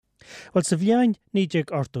Well sa bhliain níideag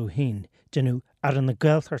ortó hain, genú Aire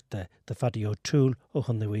Gaeltachta de Paddy O Toole ó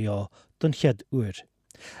chun don chéad uair.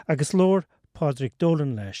 Agus lór Pádraig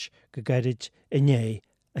Dolan leis go gairid inné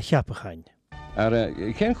a cheapachain.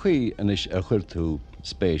 Cén chuí inis a chuir tú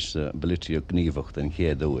spéis bilití gníomhacht an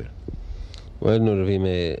chéad uair? Well, nuair a bhí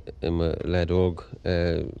mé im leadóg,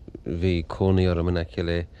 bhí cónaí ar am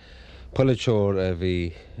le Polychor a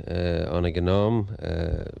bhí anna gnám,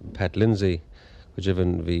 Pat Lindsay, go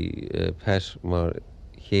dibhann bhí Pat mar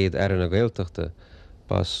chéad Aire Gaeltachta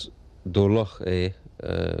bas dólach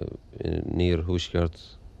níor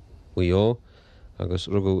thuisceart uio, agus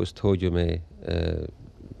rugú is tóidiú mé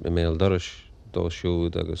méal doris dó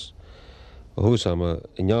siúd agus a húsama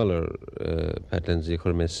inealar Pat Lindsay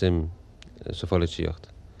chur mé sim sa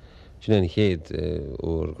fáiltíocht. Sin chéad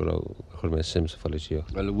ó chur mé sim sa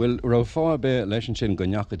fáiltíocht. Well, bhfuil ra fá be leis an sin go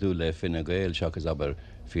neachadú le Fine Gael seachas aber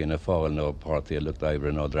fianna fáil nó pártaí a lucht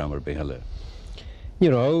éibre nó dramar be heile. Ní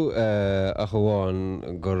rá a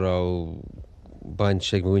chuháin go rá baint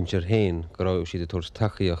sé muintear hain, go rá siad a tuairt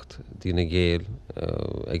tachaíocht Fine Gael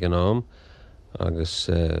ag an am, agus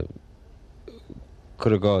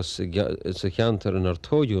churagás sa cheantar an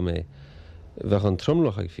artóidiú mé bheith an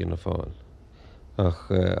tromlach ag fianna fáil. Ach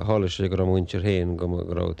hála sé go rá muintear hain go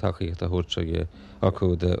rá tachaíocht a thuirteige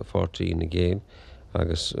acu de fátaí Fine Gael,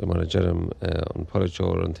 agus mar a deireadh an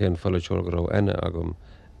Polychor an taon Polychor go rá ena agam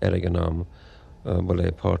ag an am ba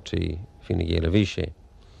le pártaí Fine Gael a bhí sé.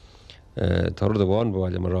 Tá rud a bháin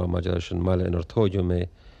bháile mar rá maidir sin meile in artóidiú mé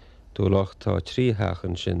dúlach tá trí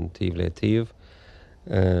hachan sin tíomh le tíomh.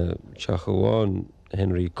 Teach bháin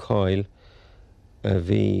Henry Coyle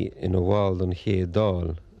bhí ina bháil don chéad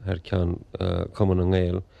dál ar cean Cumann an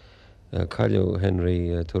Gael. Cailliú Henry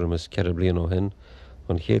tuairemas ceithre bliain ó hin,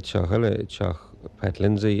 an chéad teach eile teach Pat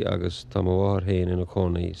Lindsay agus tá bháthair hain ina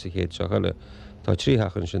cónaí sa chéad teach eile. Tá trí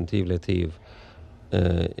hachan sin tíomh le tíomh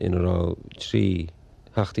ina rá trí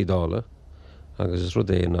heachtaí dála, agus is rud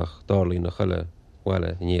nach dálaí nach chuile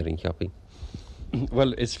bhile inéiring ceapaí.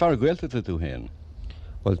 Well, is fear Gaeltachta tú hain?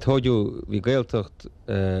 Well, tóidiú bhí Gaeltacht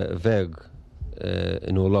bheag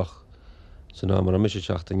in Siúlach san ná mar a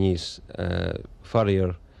miseteachta níos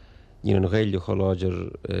faríar ní an Gaeilge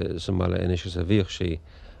choláidir sa meile inis a bhíoh sí,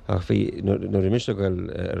 ach bhí nuair i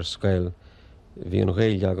miseagail ar Scéal bhí an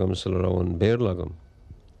Gaeilge agam sa le rá an béal agam.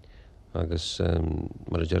 Agus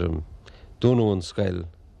mar a deireadh dúnú an Scéal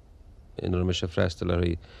inar mis a freistal ar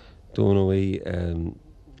dúnú í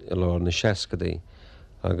i lár na seascadaí,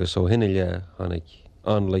 agus ó hinne le tháinig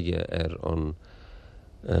anlaige ar an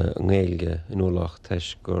Gaeilge in Siúlach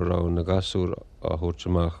teis go rá na gasúr a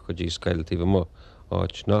thuirteach go dtí Scéaltaobh mo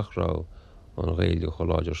áit nach rá an Gaeilge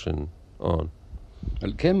choláidir sin an.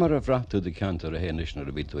 Well, cé mar a bhreachtú de ceantar a héanis nar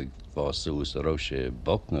a bhí tú ag fásús a rá sé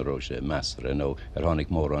boc na rá sé meastra nó ar tháinig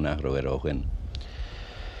mór an ahrú ar ó chuin?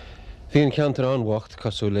 Bhí an ceantar anhacht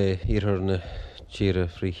cosú le iarthar na tíre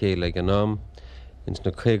faoi chéile ag an am, ins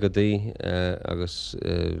na chéagadaí agus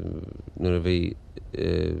nuair a bhí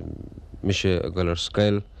mise a goil ar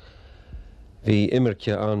Scéal. Bhí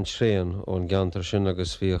imirce an tréan ón geantar sin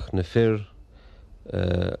agus bhíoch na fir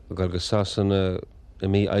goil go sasanna i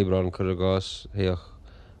mí eibreán churagás héoch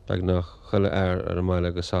beag nach chuile air ar a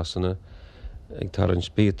mbaile go sasanna ag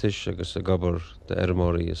tarraingt bíotais agus a gabar de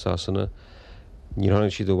airmóirí a sasanna. Ní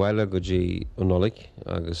tháinig siad ó bhaile go dtí ionolaigh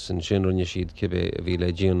agus an sin rinne siad cibé a bhí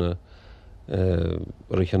le díonna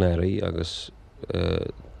richanéirí agus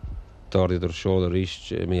dáidir seoil a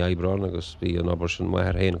ríist mí eibreán agus bhí an abair sin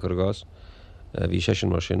maithir hain churagás. Bhí sé sin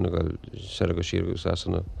mar sin a goil sera go sír go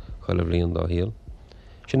sasanna chuile bhliain dá híal.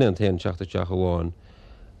 Sin an taon teachta teach amháin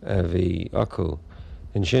bhí acu.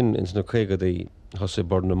 In sin ins na chéagadaí thosa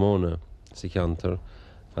Bornamóna sa cheantar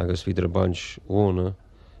agus bhí ar a baint mhóna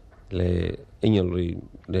le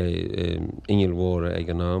ingealmhóra ag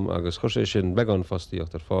an am agus chuir sé sin beagán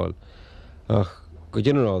fastíocht ar fáil. Ach go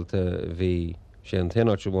generálta bhí sé an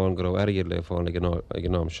taonáit bháin go raibh airgid le fáil ag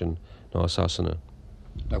an am sin ná sasanna.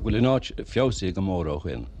 Ach bhfuil ináit feabhsaí go mór ó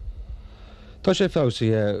chuin? Tá sé feabhsaí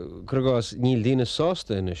churagás níl daoine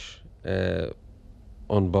sásta inis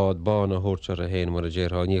an bád bán a thuirtear a héin mar a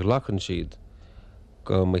ddéirtha níor lachan siad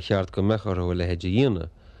go mo cheart go mechar bhfuil le heidir dhéana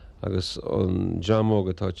agus an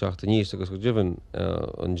dreamóga tá teachta níos agus go dibhann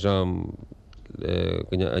an dream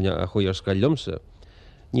a chuí ar Scéal liomsa.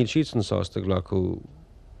 Níl siad san sásta go acu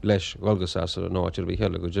leis gáilgas asar an áitir bhí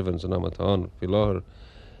heile go dibhann san amatáin bhí láthair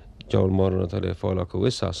deall marna tá le fáil acu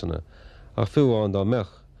is asana. A fiúháin dá mech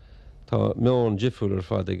tá meán difriúil ar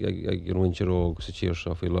fad ag an wintearóg sa tíir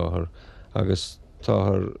seo bhí láthair agus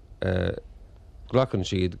táthar glachann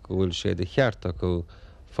siad go bhfuil sé de cheart acu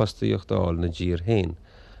fastaíochtáil na ddír hain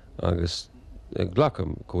agus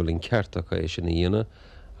ghlacham gólín ceartach é sin na dhéine,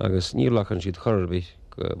 agus níorlachan siad chorbí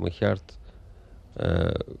mo cheart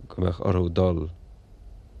go meach orthú dul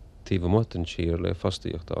tíomh mutain siar le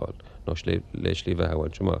fostaíochtáil nó leis lí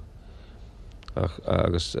bheithaáil semach.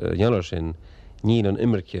 Agus dheanar sin ní an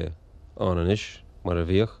imirce anis mar a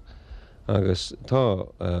bhíoch, agus tá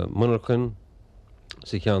munarchan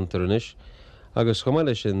sa cheantar anis, agus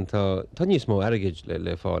chomáile sin tá níos mó airgid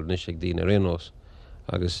le fáil níos ag dtíine rénos,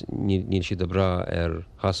 agus níl siad a bra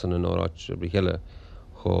hasan an óráit a brichéile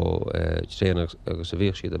cho tréanach agus a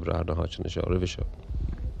bhíoh siad a bra na háitina seo rih seo.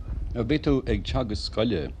 Bé tú ag teagas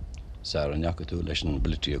scoile sa an neachú leis an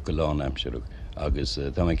blití go lán amseach, agus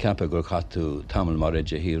tá mé cepa gur chatú tamil mar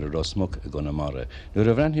réide hir a smog a gona mara. Nuair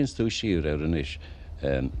a bhrenthins tú siar anis,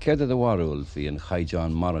 céad a bhharúil hí an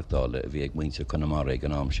chaidán marachtála a bhí ag muinte Conamara ag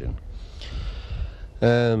an am sin.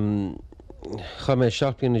 Cha mé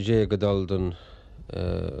seaachbíonna dé go dal don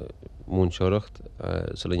múnseoireacht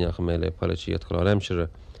sa líneacha mé le palatíad go aimsere,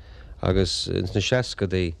 agus na seaca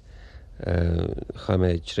dé cha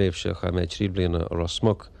mé tréimhse cha mé trí bliana ar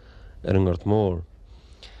smog ar an gort mór.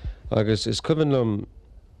 Agus is cuimhnlam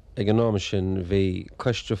ag an am sin bhí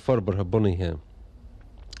coiste forbartha bunaithe,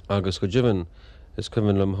 agus go dibhann is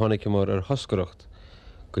cuimhnlam tháinig mar ar thoscaireacht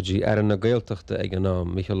go dtí Aire Gaeltachta ag an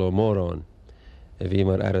am Michael Ó Mórán, a bhí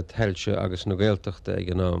mar aire heilte agus na Gaeltachta ag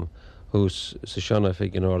an am hús sa seanna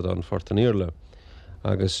ag an ordan Fortaníorla,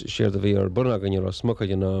 agus siar a bhí ar bunagan ar smog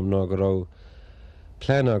ag an am ná go rá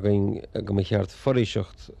pléanagan go mo cheart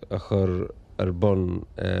foríseacht a chur ar bun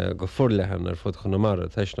go furlehan ar fud Conamara,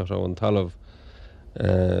 teis nach rá an talamh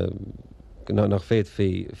nach féad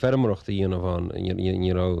fí fermareachta dhéanamháin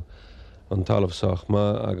ní rá an talamh sách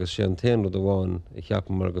má, agus sé an téanla do bháin i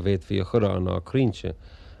cheapan mar go bhéad fí a chura an ná crínse,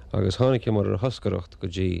 agus tháinig mar ar thoscaireacht go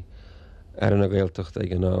dtí Aire Gaeltachta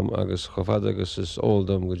ag an am, agus chofad agus is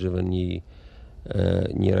óldam go dibhann ní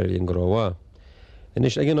airlíonn go ráhá.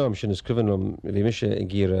 Inis ag an am sin is cuimhnlam bhí mise ag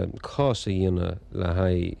gíre cása dhéana le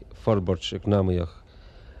haid forbairt economiach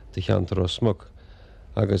de cheantar ó smog,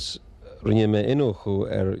 agus rinne mé inóchu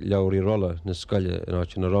ar leabhraí rolla na scoile in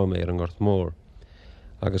áit na rámé ar an gort mór,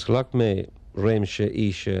 agus ghlac mé réimse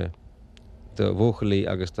íse de bhuachalí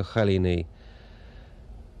agus de chalíní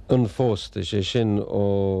unfósta sé sin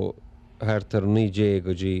ó háirtar 9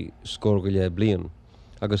 go dtí scór go léir bliain,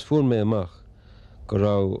 agus fuair mé amach go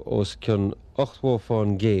rá os cinn 8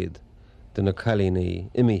 mhófáin géad de na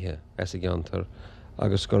chalíní imithe as a geantar,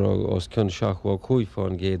 agus go rá os cinn 7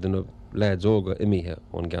 fáin géad de na léid óga imithe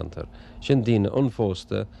ón geantar. Sin dína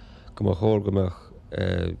unfósta go mar chóir gomeach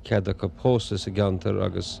ceadach go pósta sa geantar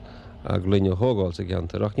agus a glunne thógáil sa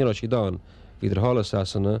geantar. Ach níor sí dáin, híidir hálas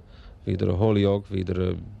asanna, híidir a Holyoke,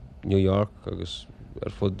 híidir a New York agus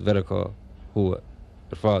ar fud Verachá thua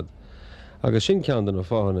ar fad. Agus sin ceandan a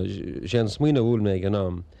fáhanna, sé smaoine bhúil mé an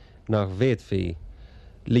am nach bhéad fí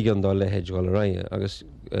lígandá lehéid gáil a raige, agus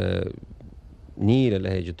ní a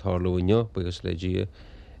lehéid a tarlúinne bugus le dia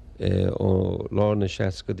ó lána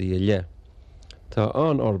seaca dí le. Tá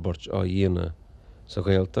an orbairt á dhéana sa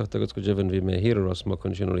Gaeltacht, agus go dibhann bhí mé hiras má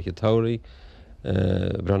chun sin orthe tairí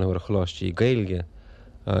breanhar a choláistí Gaeilge,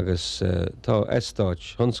 agus tá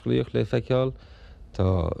estáit honsclaíoch le feiceáil,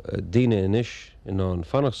 tá daine inis in an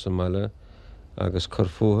fannach sa meile, agus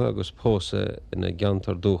corfuatha agus pósa ina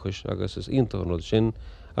geantar dúchas, agus is ionntach nó sin,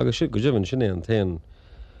 agus si go dibhann sin é an tain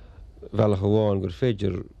bhealach amháin gur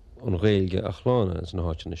féidir an Gaeilge a chlána is na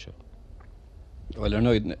háitina seo. Well ar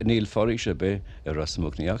nóid níl foríse be ar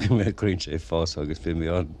rasmugníach mé crínse fás agus fi mé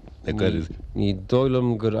an le gairid. Ní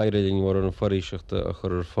dóilm gur éireling war an foríseachta a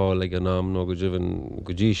chur ar fáil ag an am nó go dibhann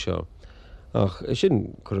go dtí seo. Ach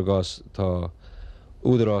sin chur gás tá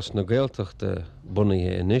údarrás na Gaeltachta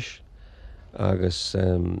bunaithe inis, agus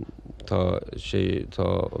tá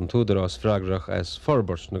an túdarrás freigrach as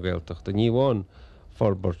forbairt na Gaeltachta. Ní bháin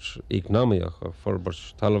forbairt economiach a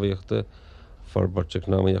forbairt talmhaíochta, forbairt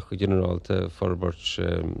economiach go generálta, forbairt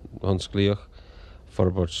honsclaíoch,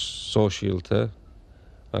 forbairt sóisialta,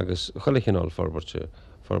 agus chalichinál forbairt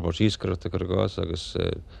íoscairta gur gás agus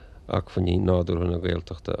ach faní nádúr na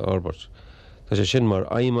Gaeltachta ábairt. Tá sé sin mar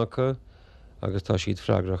aimimeacha agus tá siad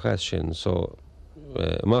freigrach as sin, so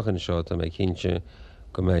amachchan seo tá mé cinnte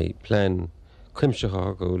go mé plán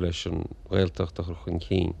cuimsecha go leis an Gaeltachta chun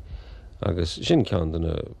cín, agus sin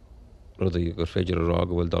ceanna rudaí gur féidir ará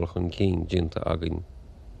go bhfuil dal chun cín dínta agin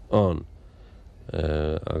an,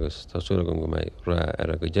 agus tásúla go mé rá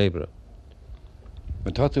ar a go débre.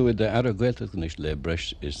 Tá tú de Aire Gaeltachta le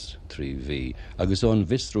breis is 3V, agus ón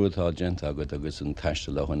visrútá gent agad agus an taiste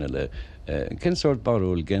le chuna le cin sort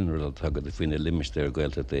barúil general agad a faoine limiste ar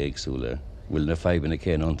Gaeltachta éagsúla, bhfuil na feibhna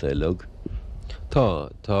céan ananta lug? Tá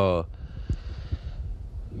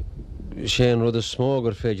sé rud a smó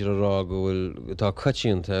gur féidir ará go bhfuil tá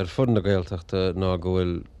caitianta fud na Gaeltachta ná go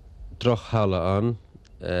bhfuil droch hála an,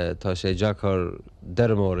 tá sé deachar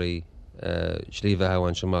deirmóirí slíomh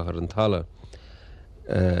hahain semachar an talla.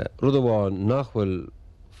 Rud amháin nach bhfuil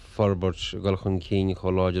forbairt galchun cín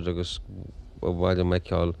cho láidir agus bhhaide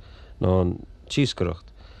meiceáil ná an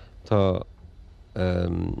tíoscaireacht. Tá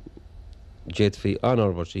déad fhí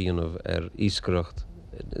anarbairt íanamh íoscaireacht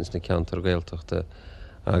ins na ceantar Gaeltachta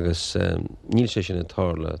agus níl sé sin na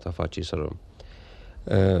tála tá fatí sarm.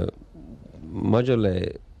 Maidir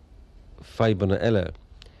le feibanna eile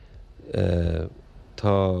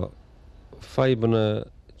tá feibanna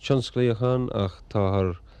tionsclaíochan ach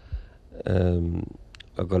tá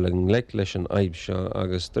a go le leic leis an aib seo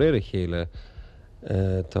agus dréir chéile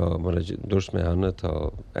tá mar dúirs mé hanna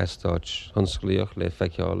tá estáit tionsclaíoch le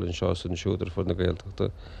feiceáil an seo san siúdar fud na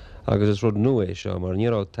Gaeltachta agus is rud nua é seo mar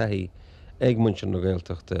níorá taithí ag muintir na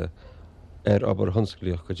Gaeltachta aber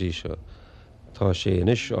tionsclaíoch go dtí seo. Tá sé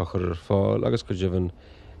inis achar ar fáil agus go dtibhann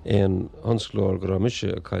éon tionsclóir go raibh mise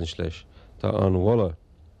a caint leis tá an bhla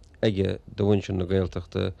aige do bhaintir na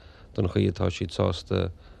Gaeltachta don chuí atá siad sásta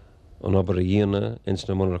an aber a dhéana ins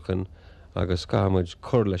na monarchan agus camuid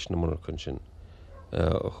cur leis na monarchan sin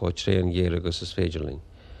chu tréan géir agus is féidirling.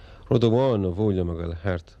 Rud amháin a bhuaile me go le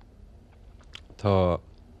cheart. Tá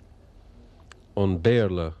an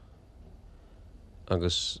béarla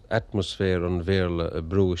agus atmosfér an bhéarla a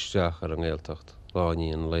brúisteach ar an Gaeltacht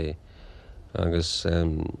láiníon lé. Agus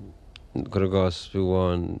gur gás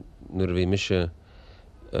bhuaáin nuair a bhí mise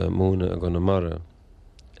múna a go na mara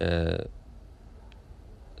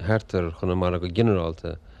hertar chun na mara go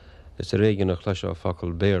generalta is a réigen nach chleise á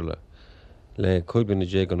facail béarla. Le chuigbin na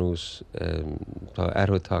dé an ús tá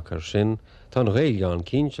airthúteach ar sin, tá an réige an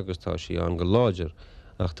cínt agus tá sí an go láidir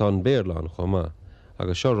ach tá an béarla an chomá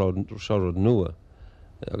agus seorád nua.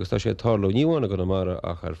 Agus tá sé tarlú níháinna go na mara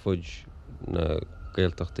ach ar fuid na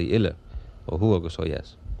Gaeltachtaí ile ó thu agus ó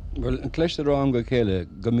dhéas. Well, an cléiste rá go chéile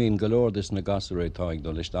go mín golódas na gasaréid táig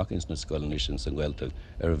do leisteach ins na scoilní sin san Gaeltach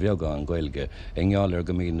ar bheagá an Gaeilge ngeall ar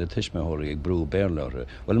go mín na tuismethirí ag brú béarláire.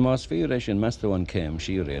 Well más fíor éis sin meastar an céim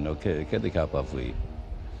siúréon ó céad cap a bhuí.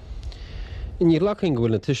 Ní lacinn go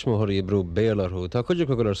bhfuil na tuismethirí ag brú béarlarthú, tá chuidir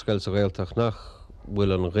go ar scail sa Gaeltach nach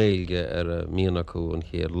bhfuil an Gaeilge ar a míana acu an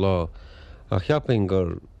chéad lá. A cheappainn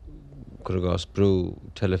gur gás brú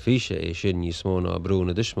telefíse é sin ní smóna a brú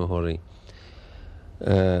na tuismethirí.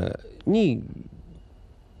 Ní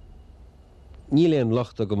léon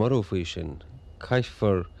leachta go marú faoi sin,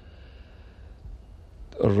 caithfar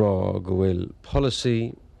rá go bhfuil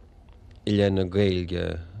policy i lein na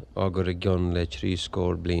Gaeilge agur i gcionn le 3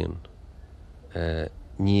 scór bliain.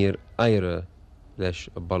 Níor éire leis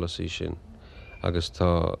a policy sin, agus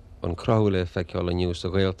tá an crathú le feiceáil a nniuús a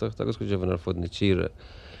Gaeltacht agus go dtibhann ar fud na tíre.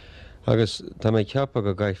 Agus tá méid ceappa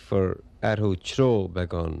go gaithfar airthú treo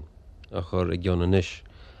beagán a chur i gcionn anois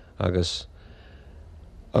agus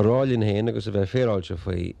a rálinn héin agus a bheith féráilte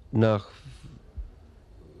faoi nach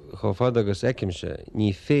cho fad agus eicimse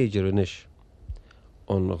ní féidir anois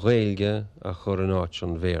an Gaeilge a chur an áit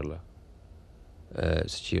an bhéarla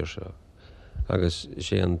sa tír seo. Agus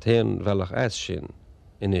sé an tain bhealach as sin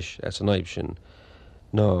inis as an aib sin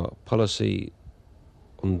ná policy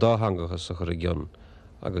an dáthangachas a chur i gcionn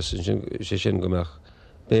agus sé sin go mbeadh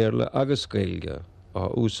béarla agus Gaeilge á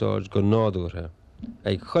úsáid go nádúirthe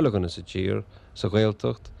ag chuileganna sa tír sa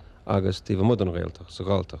Gaeltacht agus tíomh mud an Gaeltacht sa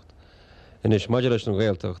Gaeltacht. Inis maidir leis an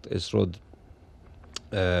Gaeltacht is rud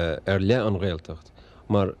ar le an Gaeltacht,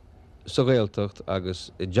 mar sa Gaeltacht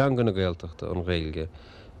agus i dteangan na Gaeltachta an Gaeilge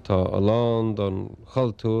tá a lán don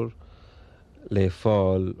chaltúr le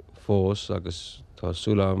fáil fós agus tá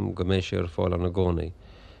súlam go mééis sé ar fáil an na gcónaí.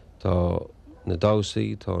 Tá na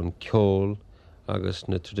dásaí, tá an ceol agus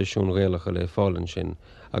na tradiisiún Gaelacha le fáilann sin,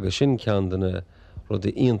 agus sin cean na rud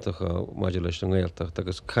iontacha maidir leis an Gaeltacht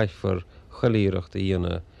agus caithfar cholíireacht a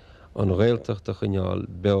dhéana an Gaeltacht a chuneáil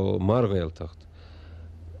beo mar Gaeltacht.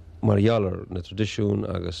 Mar dheallar na tradiisiún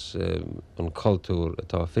agus an cultúr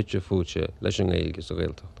atá fitte fúte leis an Gaeilge sa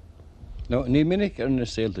Gaeltacht. No, ní minic ar na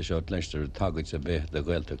Saolta seo leistar tagaid sa bith de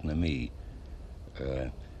Gaeltacht na mí.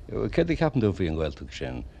 Céad ceapan dú faoi an Gaeltacht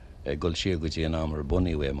sin gol siad go dtí an amar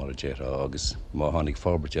bunaí bhé mar a déire agus má tháinig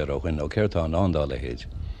forbartéar ó chuin ó céirtá an andá le héad.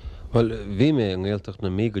 Well, bhí mé an Gaeltacht na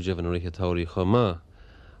mí go dtibhann an rithetáirí chomá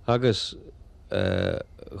agus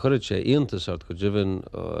churid sé iontasart go dtibhann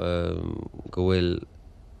go bhfuil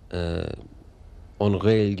an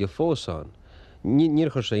Gaeilge fósán.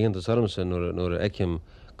 Níor chuir sé iontas armsa nuair a eicim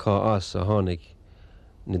cá as a tháinig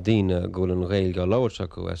na daoine go bhfuil an Gaeilge á labhairt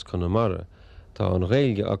acu as Conamara. Tá an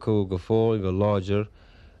Gaeilge acu go fáil go láidir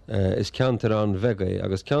is ceantar an bhegaí,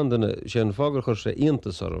 agus ceanna sé an fágur chuir sé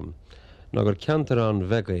iontas orm, ná gur ceantar an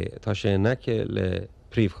bhegaí tá sé neice le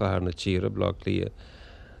príomhchahar na tíre blá lia,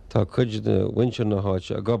 tá chuid na winter na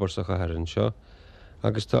háite a gabar sa chaharann seo,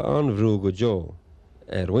 agus tá an bhrú go deo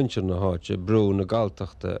winter na háite brú na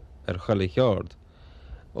Gaeltachta chaile cheard,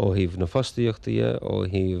 ó híh na fostaíochtaí ó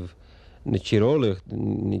híh na tíreolaíocht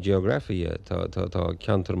na geografií tá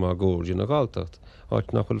ceantar má góir na Gaeltacht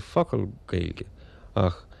áit nach chuil focail gaeilge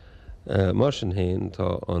ach mar sin héin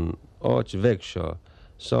tá an áit bheig seo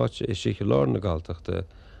sáte is siche lár na Gaeltachta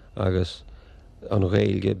agus an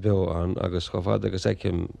gaeilge beo an agus chofad agus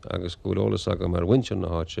eicim agus gúlolalas aga mar winter na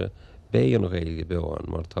háite bé an gaeilge beo an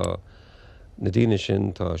mar tá na daine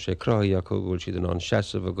sin tá sé craithe acu bhfuil siad an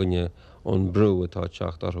seasamh a gunne an brú atá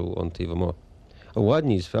teacht orthú an taobh má. A bhaid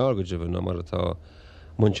níos fearr go dibh ná mar atá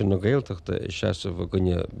muintir na Gaeltachta is seasamh a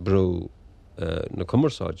gunne brú na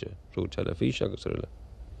cumarsáide, brú telefís agus riile.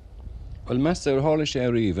 Well measta ar hála sé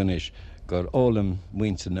riomh inis gur ólam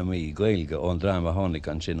muinte na mí gaeilge ón drama tháinig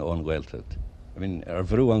an sin ón Gaeltacht. Ar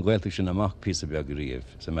bhrú an Gaeltacht sin amach písa beag riamh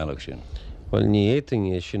sa meach sin. Well ní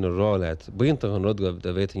éting is sin a ráleat, buintach an rudgah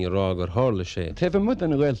de bhéting rá gur hála sé. Tefh mud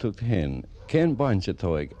an Gaeltacht hen, cén bainte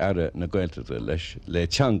táig ara na Gaeltachta leis le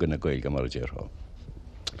teanga na gaeilge mar a ddéirthá.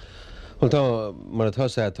 Well tá mar atá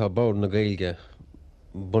sé tá báir na gaeilge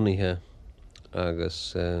bunithe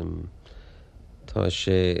agus tá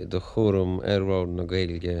sé do chóram arrád na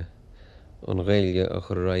gaeilge an gaeilge a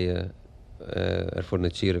chur raithe ar fud na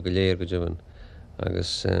tíre go léir go dibhann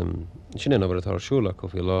agus sin aber atá Siúlach go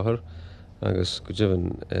bhí láthair agus go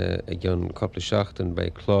dibhann ag gan coppla seachtain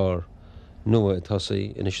bei chlár nua a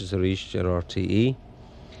tosaí inis is a ríist ar RTE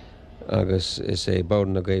agus is é báir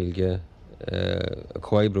na gaeilge a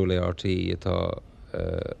chuaibbrú le RTE atá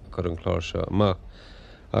chur an chlár seo amach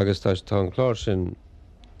agus tá an chlár sin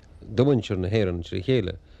dohaintear na héireann trí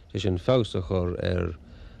chéile sé sin fásta chur ar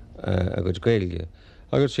a go gaeilge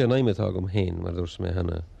agus sé an aimimetá gom héin mar dúirs mé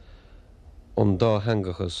hena an dá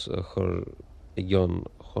hangachas a chur i gceann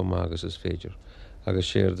chum agus is féidir agus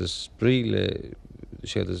séir de spríle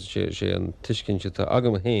sé an tuiscinnte tá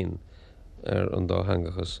agam héin ar an dá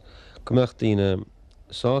hangachas cumach daoine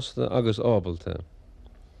sásta agus ábalta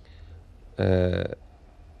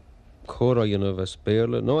chóra dionmh a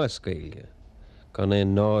spéirle nó a scéilge gan é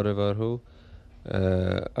náir a bharthú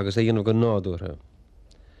agus é dionmh go nádútha.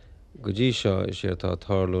 Go dtí seo is sé tá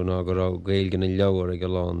tarlú ná go rá gaeilge na leabhar ag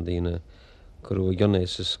lán daoine churú gionné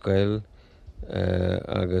sa scail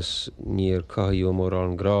agus níor caiú mór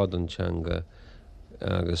an grád an teanga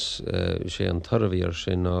agus sé an tarmhíar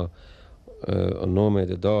sin ná an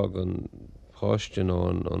nóméid a dag an páiste nó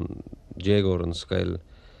an déagóir an scail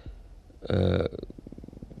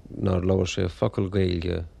nar labhar sé focail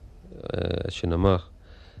gaeilge sin amach.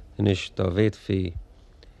 Inis dá bhéadfaí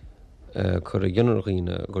chur a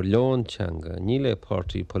gionarghine gur leán teanga, ní le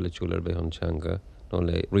pártaí politiúil ar bith an teanga nó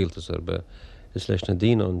le rialtas ar bith, is leis na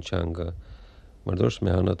daoine an teanga mar dúirs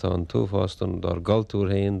mé hana tá an túfástan dar galtúr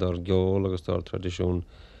héin, dar geol agus dar tradiisiún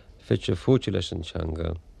fitte fúte leis an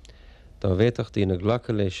teanga. Dá bhéadach daoine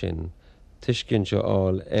ghlacha lei sin, tuiscinnte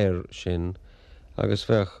áil ar sin agus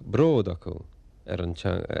bheith bród acu ar an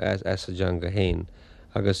as a teanga héin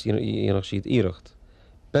agus dhéanach siad iirecht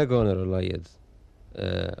beagán ar a laiad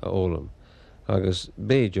a ólam agus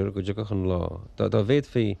béidir go dteach an lá. Dá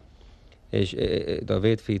bhéadfaí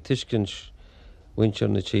tuiscint winter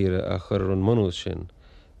na tíre a chur an manús sin.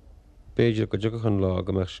 Béidir go dteach an lá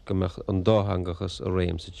gombeach an dáhangachas a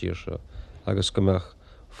réim sa tír seo agus gombeach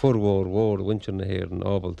furmhór winter na héir an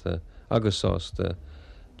ábalta agus sásta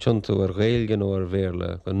tiontú ar gaeilge nó ar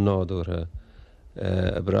bhéirle go nádútha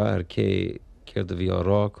a brathair céir de bhí á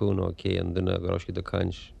rácú nó cé an duine go raibh siad a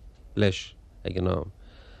caint leis ag an nám.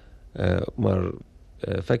 Mar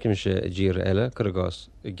feicim sé a ddír eile chur a gás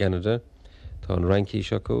i Gceanada, tá an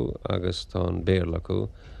rancíis acu agus tá an béirla acu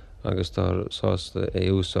agus tá sásta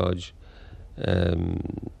é úsáid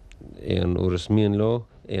é an uras míon leo,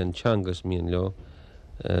 é an teangas míon leo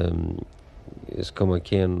is cum a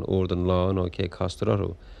céan úr an lá nó cé castar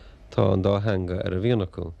orthú. Tá an dá hanga ar a bhíon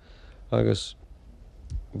acu agus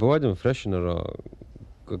bhhaid an freisin ará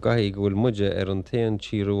go gaiigh go bhfuil muide ar an taon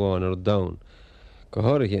tíreháin ar dain go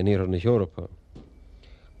háirithe in iarthar na Eorpa.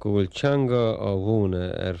 Go bhfuil teanga á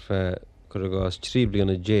bhúna ar feadh chur a gás 3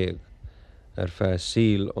 bliana déag ar feadh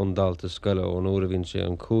síl an dalta scoile ón uair a bhíonn sé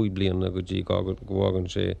an 5 bliana go dtí go bhágann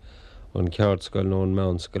sé an ceart scoil nó an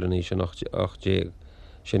meán scoile níos an 8 déag.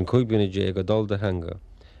 Sin 5 bliana déag a dal de hanga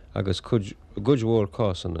agus gud mhór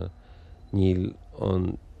cásanna níl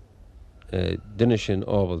an duine sin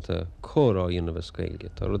ábalta córá dionmh a scéilge.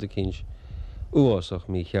 Tá rud a cinnt uásach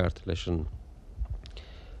mí cheart leis an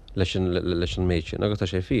leis an méid sin, agus tá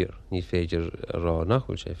sé fír, ní féidir rá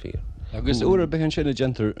nachhfuil sé fír. Agus uair behan sin a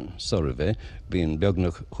gentar sorra bheith, bíon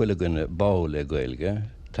beagnach chuilegan bá le Gaeilge,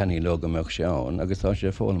 taní logameach seán, agus tá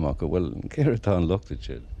sé fólamach go bhfuil céir tá an lochta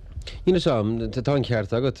siad. Ní sam tá an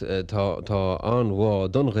ceart agat tá an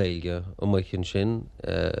bhá don Gaeilge amachchin sin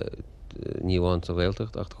níháin sa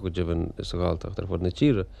Gaeltacht ach go deimhin is a Gaeltacht ar fud na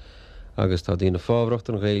tíre. Agus tá dtíana fábhracht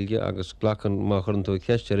an Gaeilge agus glachan má chuann tú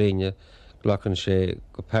ceiste réine glachan sé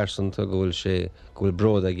go persanta go bhfuil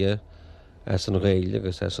bród aige as an Gaeilge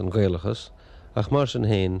agus as an Gaelachas. Ach mar sin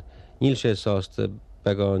héin, níl sé sásta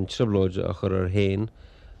beagán triblóide a chur ar héin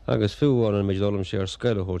agus fiúháin an méid dólam sé ar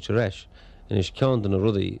Scéalach óirte reis. In is ceann na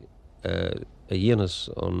rudaí a dhéanas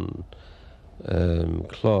an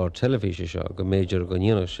chlár telefíse seo go méidir go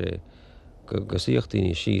dhéanamh sé go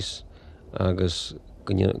síochtaíní síos agus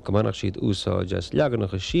go mbeadh siad úsáid as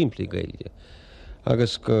leaganach a siimplí Gaeilge.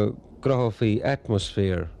 Agus go grothaí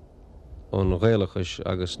atmosfér an Gaelachas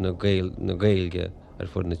agus na Gaeilge ar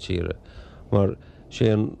fud na tíre. Mar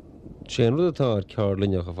sé an rudatá ar cearr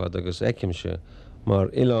linneach a fad agus eicimse mar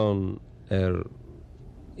Ileán ar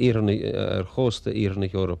chósta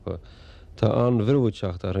Iarnach Eorpa. Tá an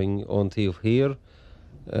bhruúteach a ring an tíomh hir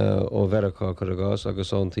ó Verachá chugas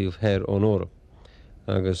agus an tíomh heir ón Eorpa.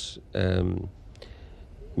 Agus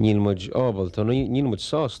níl muid ábal, tá níl muid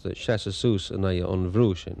sásta seasa sús in é an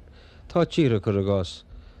bhrú sin. Tá tíre chugas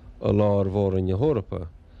a lár mhór in Eorpa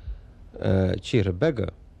tíre bega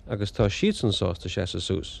agus tá siad san sásta seasa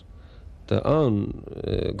sús. Tá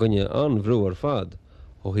gunne an bhrú ar fad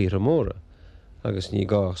ó híre móra. Agus ní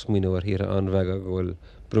gach smíú ar híre anmhega go bhfuil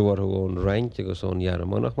brúarthú ón Reint agus ón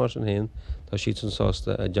Gearmánach mar sin héin, tá siad san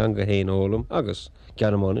sásta a deanga héin ólam agus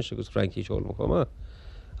Gearmánis agus Frankíis ólam chumá.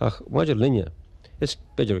 Ach maidir linne, is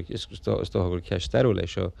beidir is tóthgur ceist starú lei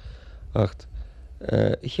seo, ach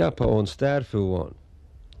cheappa ón stair fiúháin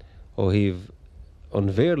ó híomh an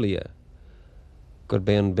bhéirlia gur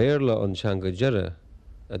bé an béirla an teanga deire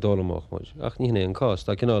a dólamach muid. Ach ní hné an cás,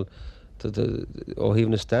 tá cinál ó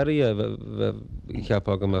híomh na stairí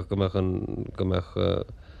cheappa gomach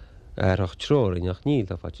airach tróir ach níl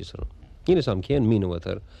tá fatí san. Níl sam cén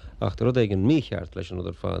míúhatar ach rud ag an mícheart leis an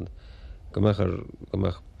idir fad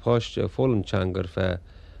gomach páiste fólan teangar fe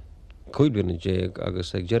cuidbína déag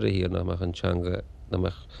agus ag deire hír nach an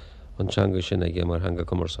teanga sin ag mar hanga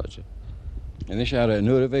cumarsáide. Is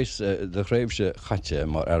nuair a bhéis de chréimhse chatte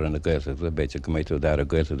mar ar an na Gaeltacht le beidir go méidú dar a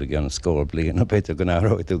Gaeltacht a gan scór blian a beidir go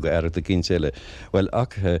náróid tú go ar a cinseile. Well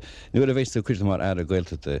ach nuair a bhéis tú cuiirte mar ar a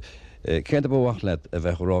Gaeltachta, céad bhhacht le a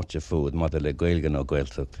bheith ráte fúd mar le Gaeilge nó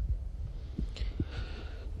Gaeltacht.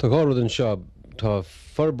 Tá gáród an seo tá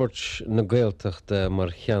forbairt na Gaeltachta mar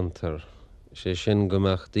cheantar sé sin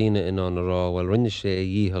gomach daoine in an rá bhfuil rinne sé a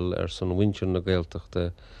dhíhall ar san bhaintear na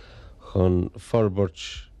Gaeltachta chun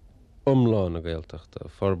forbairt umláin na Gaeltachta,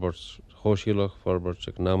 forbairt Siúlach, forbairt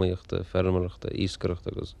economiaachta, fermaachta, íscareachta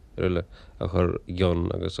agus riile a chur gionn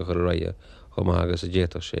agus a chur raige chum agus a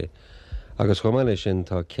déach sé. Agus chum eile sin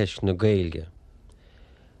tá ceist na Gaeilge.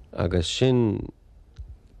 Agus sin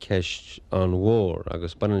ceist an mhór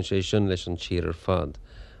agus banan sé sin leis an tír ar fad.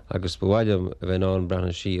 Agus bhhailm a bheith an brethna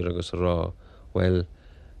sír agus rá, well,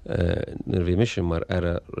 nuair bhí mise mar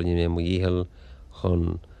ara rinne mé mo dhíhall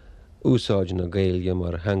chun úsáide na Gaeilge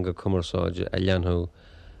mar hanga cumarsáide a leanthú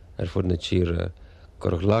ar fud na tíre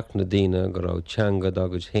gur lach na daoine gur rá teanga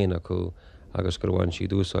agus héana acu agus gur bhain siad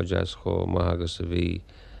úsáide as cho maith agus a bhí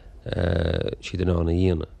siad an ána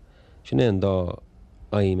dhéana. Sin é an dá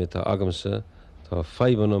aimime tá agamsa, tá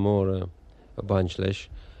feibanna móra a baint leis,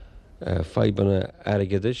 feibanna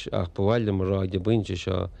airgeideis ach bhhailm ráide buinte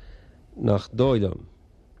seo nach dóidem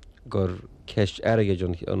gur ceist airgeid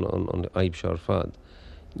an aib seo ar fad.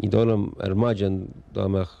 Ní dólam ar maidian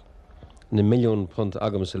dámach na milliún punt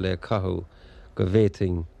agamsa le cathú go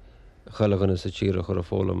bhéting chalaganna sa tíre chur a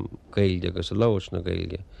fólam Gaeilge agus a labhairt na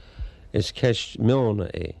Gaeilge. Is ceist meána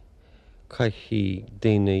é. Caiithí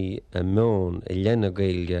daoine a meán i leanna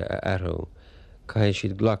Gaeilge a airthú. Caiith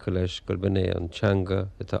siad ghlacha leis gur b'né an teanga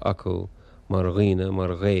atá acu mar riine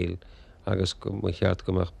mar Gael agus go cheart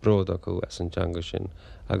gomach bród acu as an teanga sin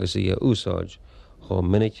agus í a úsáid chó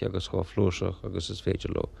minic agus chó flúiseach agus is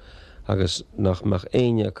féidir lo. Agus nach meach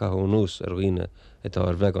aine cathú nús ar riine atá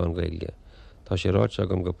ar bheith an Gaeilge. Tá sé ráite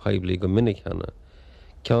agam go peblií go minic hena.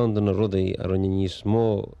 Ceann den na rudaí ar an níos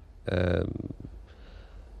mó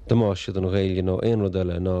damáisiad an Gaeilge nó aon rud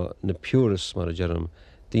eile ná na puras mar a dearm.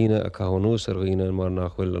 Daoine a cathú nús ar riine mar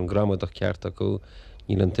nach bhfuil an gramadach ceart acu,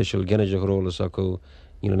 níl an tiisiil geneideach rólas acu,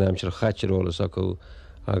 níl an aimseir chaite rólas acu,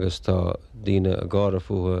 agus tá daoine a gára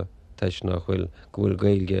fuatha teis nach bhfuil go bhfuil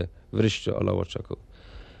Gaeilge bhriste a labhairt acu.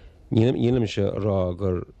 Nílim se rá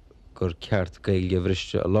gur gur ceart gaeilge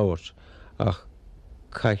bhriste a labhairt ach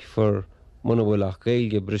caithfar muna bhfuil ach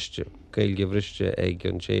gaeilge bhriste ag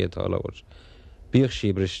an chéad tá labhairt. Bíoh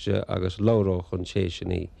sí bhriste agus labhróch an ché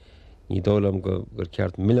sinní. Ní dólam gur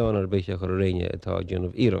ceart milliónar beiche chu réine atá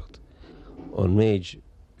déanamh iirecht. An méid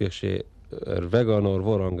bíoh sé ar bheagán ó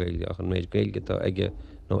bhór an gaeilge ach an méid gaeilge tá aige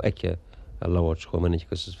nó aice a labhairt chomh minic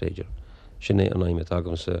gus is féidir. Sin é an aimime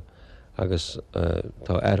agamsa agus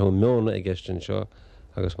tá airthú meána ag eistin seo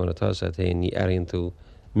agus mar atá sa ní airionn tú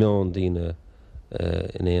meán daoine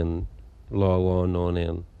in éon láháin nó in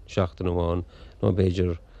éon seachtain amháin nó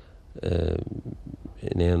béidir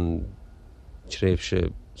in éon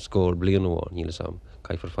tréimhse scór bliain amháin níle sam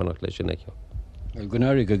caithfar fannacht leis sin aice.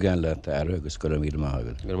 Gunnarí go gan le air agus go mí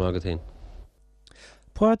mágad. Gur mágad hain.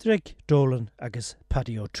 Pádraig Dolan agus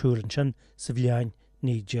Paddy O Toole sin sa bhliain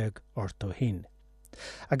 9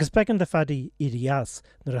 agus began de fadaí iad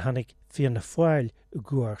nar a hanig fianna fáil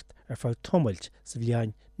uair ar fá tomailt sa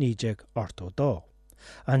bhliain 9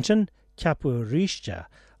 An sin ceapú ríiste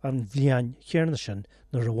an bhliain chéarna sin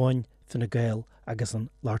nar a bhain Fine Gael agus an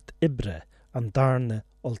Lart Ibre an darna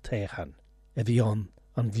oltéchan a bhí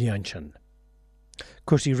an bhliain sin.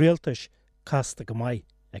 Cuirsaí réaltais casta go maith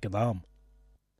ag an am.